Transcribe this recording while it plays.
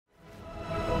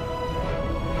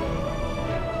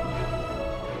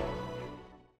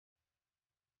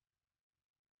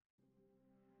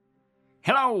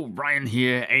Hello, Ryan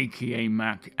here, aka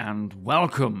Mac, and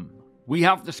welcome. We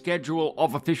have the schedule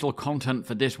of official content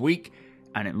for this week,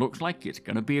 and it looks like it's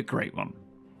going to be a great one.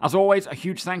 As always, a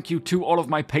huge thank you to all of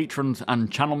my patrons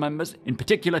and channel members, in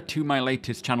particular to my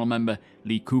latest channel member,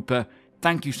 Lee Cooper.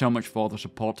 Thank you so much for the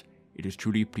support, it is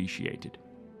truly appreciated.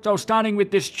 So starting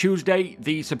with this Tuesday,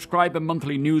 the subscriber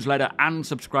monthly newsletter and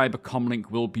subscriber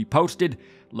comlink will be posted,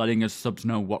 letting us subs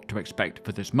know what to expect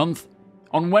for this month.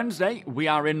 On Wednesday, we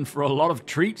are in for a lot of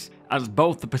treats, as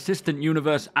both the Persistent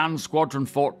Universe and Squadron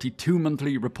 42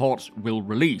 monthly reports will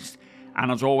release.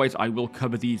 And as always, I will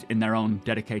cover these in their own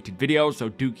dedicated videos, so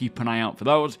do keep an eye out for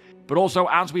those. But also,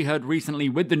 as we heard recently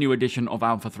with the new edition of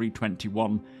Alpha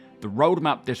 321, the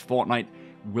roadmap this fortnight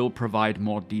will provide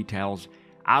more details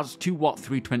as to what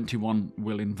 321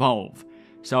 will involve.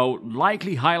 So,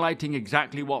 likely highlighting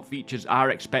exactly what features are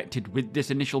expected with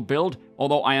this initial build,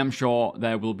 although I am sure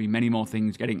there will be many more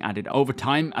things getting added over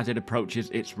time as it approaches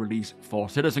its release for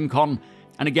CitizenCon.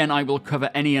 And again, I will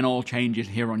cover any and all changes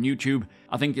here on YouTube.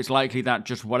 I think it's likely that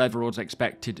just whatever was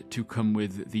expected to come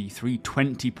with the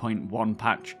 320.1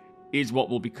 patch is what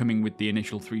will be coming with the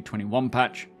initial 321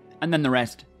 patch, and then the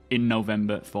rest in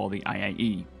November for the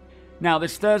IAE. Now,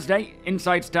 this Thursday,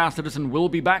 Inside Star Citizen will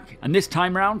be back, and this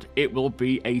time round, it will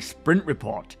be a sprint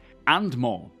report, and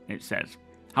more, it says.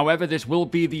 However, this will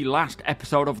be the last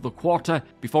episode of the quarter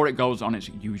before it goes on its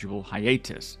usual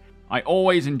hiatus. I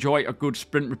always enjoy a good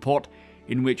sprint report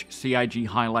in which CIG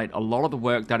highlight a lot of the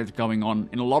work that is going on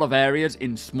in a lot of areas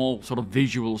in small sort of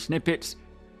visual snippets.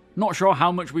 Not sure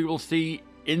how much we will see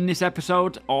in this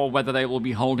episode, or whether they will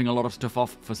be holding a lot of stuff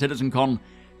off for CitizenCon,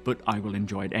 but I will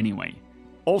enjoy it anyway.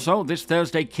 Also, this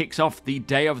Thursday kicks off the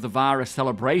Day of the Vara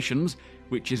celebrations,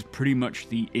 which is pretty much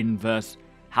the inverse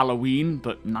Halloween,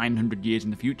 but 900 years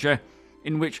in the future,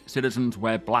 in which citizens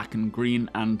wear black and green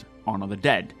and honor the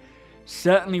dead.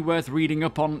 Certainly worth reading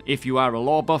up on if you are a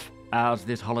lore buff, as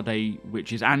this holiday,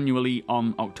 which is annually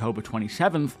on October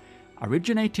 27th,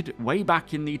 originated way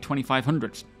back in the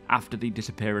 2500s, after the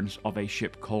disappearance of a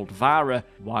ship called Vara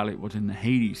while it was in the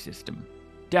Hades system.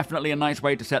 Definitely a nice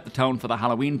way to set the tone for the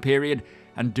Halloween period,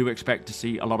 and do expect to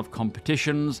see a lot of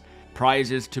competitions,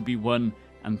 prizes to be won,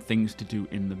 and things to do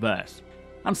in the verse.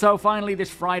 And so finally this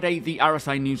Friday, the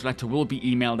RSI newsletter will be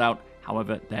emailed out.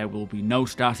 However, there will be no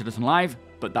Star Citizen Live,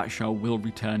 but that show will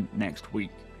return next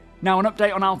week. Now, an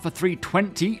update on Alpha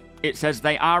 320. It says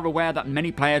they are aware that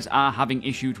many players are having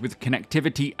issues with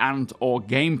connectivity and or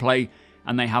gameplay,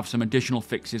 and they have some additional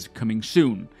fixes coming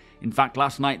soon. In fact,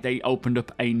 last night they opened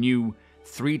up a new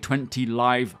 320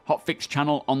 live hotfix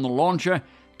channel on the launcher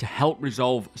to help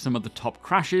resolve some of the top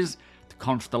crashes, the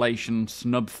Constellation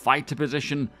snub fighter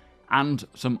position, and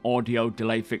some audio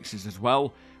delay fixes as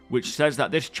well, which says that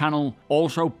this channel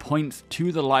also points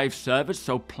to the live servers,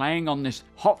 so playing on this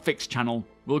hotfix channel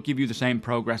will give you the same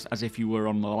progress as if you were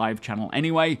on the live channel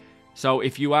anyway. So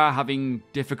if you are having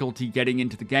difficulty getting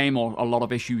into the game or a lot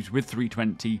of issues with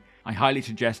 320, I highly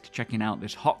suggest checking out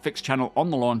this hotfix channel on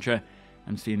the launcher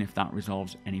and seeing if that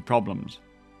resolves any problems.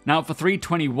 Now, for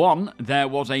 321, there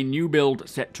was a new build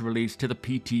set to release to the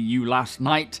PTU last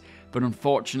night, but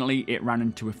unfortunately it ran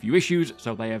into a few issues,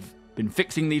 so they have been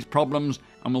fixing these problems,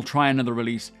 and will try another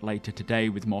release later today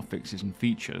with more fixes and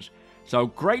features. So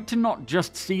great to not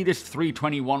just see this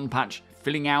 321 patch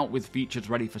filling out with features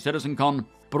ready for CitizenCon,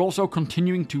 but also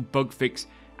continuing to bug fix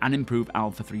and improve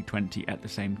Alpha 320 at the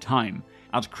same time.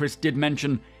 As Chris did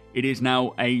mention, it is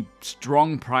now a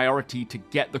strong priority to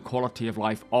get the quality of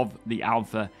life of the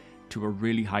Alpha to a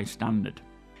really high standard.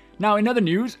 Now, in other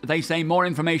news, they say more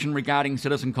information regarding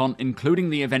CitizenCon, including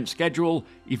the event schedule,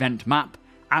 event map,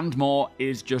 and more,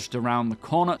 is just around the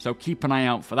corner, so keep an eye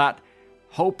out for that.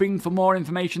 Hoping for more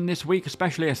information this week,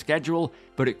 especially a schedule,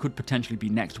 but it could potentially be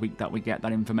next week that we get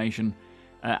that information.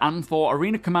 And for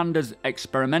Arena Commander's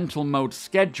experimental mode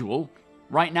schedule,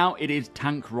 right now it is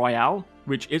Tank Royale,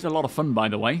 which is a lot of fun, by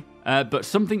the way. But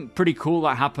something pretty cool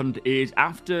that happened is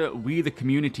after we, the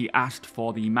community, asked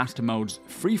for the Master Mode's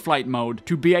Free Flight mode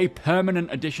to be a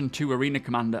permanent addition to Arena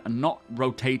Commander and not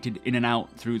rotated in and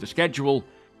out through the schedule,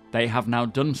 they have now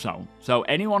done so. So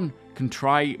anyone can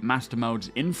try Master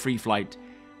Modes in Free Flight,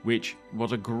 which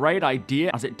was a great idea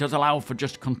as it does allow for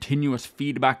just continuous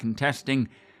feedback and testing.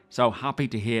 So happy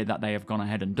to hear that they have gone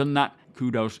ahead and done that.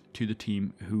 Kudos to the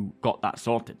team who got that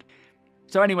sorted.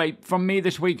 So anyway, from me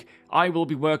this week, I will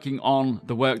be working on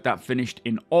the work that finished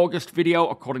in August video.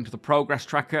 According to the progress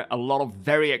tracker, a lot of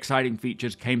very exciting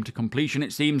features came to completion,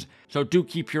 it seems. So do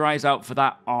keep your eyes out for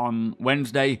that on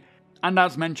Wednesday. And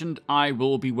as mentioned, I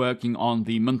will be working on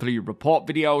the monthly report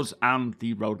videos and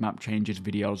the roadmap changes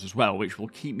videos as well, which will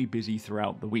keep me busy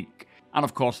throughout the week. And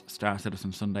of course, Star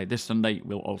Citizen Sunday this Sunday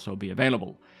will also be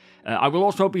available. I will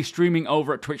also be streaming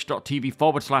over at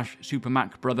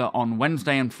twitch.tv/supermacbrother on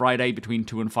Wednesday and Friday between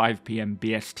 2 and 5 PM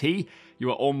BST.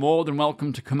 You are all more than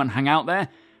welcome to come and hang out there.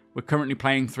 We're currently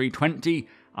playing 320.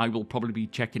 I will probably be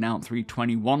checking out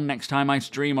 321 next time I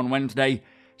stream on Wednesday,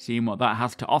 seeing what that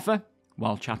has to offer,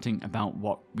 while chatting about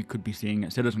what we could be seeing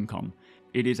at CitizenCon.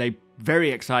 It is a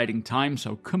very exciting time,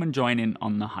 so come and join in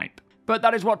on the hype. But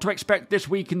that is what to expect this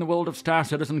week in the world of Star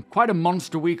Citizen. Quite a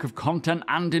monster week of content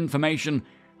and information,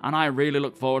 and I really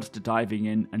look forward to diving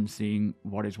in and seeing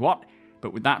what is what.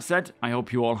 But with that said, I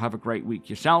hope you all have a great week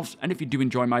yourselves, and if you do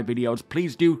enjoy my videos,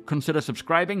 please do consider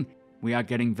subscribing. We are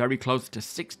getting very close to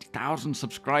 60,000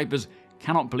 subscribers.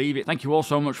 Cannot believe it. Thank you all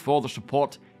so much for the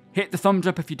support. Hit the thumbs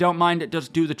up if you don't mind, it does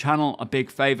do the channel a big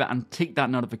favour, and tick that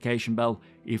notification bell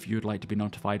if you'd like to be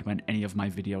notified when any of my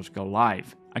videos go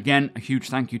live. Again, a huge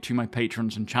thank you to my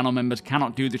patrons and channel members.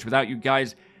 Cannot do this without you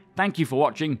guys. Thank you for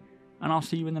watching, and I'll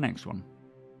see you in the next one.